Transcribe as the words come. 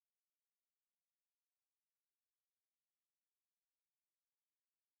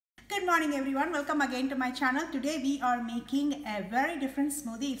Good morning everyone, welcome again to my channel. Today we are making a very different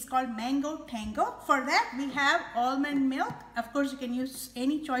smoothie. It's called Mango-Tango. For that we have almond milk. Of course you can use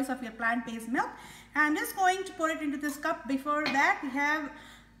any choice of your plant-based milk. I'm just going to pour it into this cup. Before that we have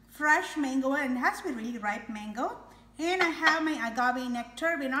fresh mango, and it has to be really ripe mango. And I have my agave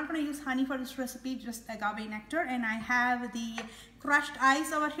nectar. We're not going to use honey for this recipe, just agave nectar. And I have the crushed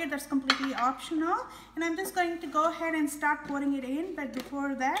ice over here. That's completely optional. And I'm just going to go ahead and start pouring it in. But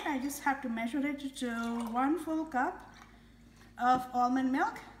before that, I just have to measure it to 1 full cup of almond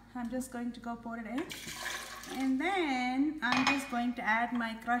milk. I'm just going to go pour it in. And then I'm just going to add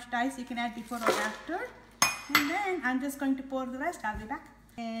my crushed ice. You can add before or after. And then I'm just going to pour the rest. I'll be back.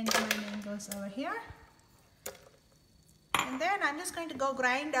 And my mangoes over here. And then I'm just going to go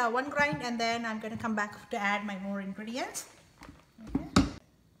grind one grind, and then I'm going to come back to add my more ingredients.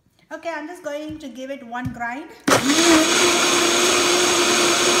 Okay, I'm just going to give it one grind.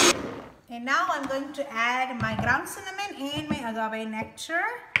 And now I'm going to add my ground cinnamon and my agave nectar.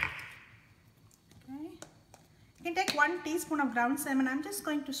 Okay. You can take 1 teaspoon of ground cinnamon. I'm just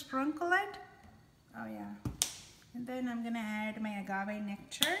going to sprinkle it. Oh yeah. And then I'm going to add my agave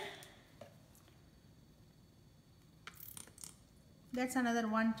nectar. That's another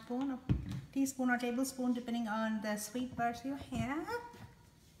 1 teaspoon or tablespoon, depending on the sweet parts you have.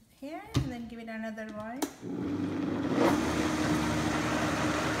 Here, and then give it another one.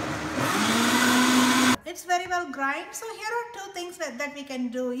 It's very well grind. So here are 2 things that we can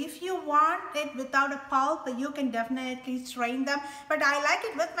do. If you want it without a pulp, you can definitely strain them. But I like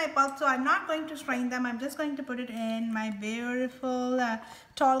it with my pulp, so I'm not going to strain them. I'm just going to put it in my beautiful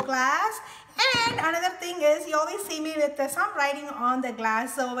tall glass. And another thing is, you always see me with some writing on the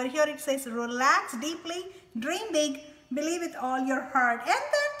glass. So over here it says, relax deeply, dream big, believe with all your heart. And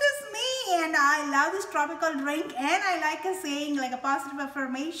that is me. And I love this tropical drink. And I like a saying, like a positive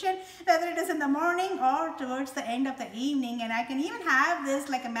affirmation, whether it is in the morning or towards the end of the evening. And I can even have this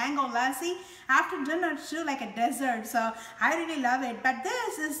like a mango lassi after dinner too, like a dessert. So I really love it. But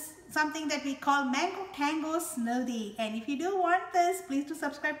this is something that we call Mango-Tango smoothie. And if you do want this, please do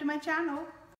subscribe to my channel.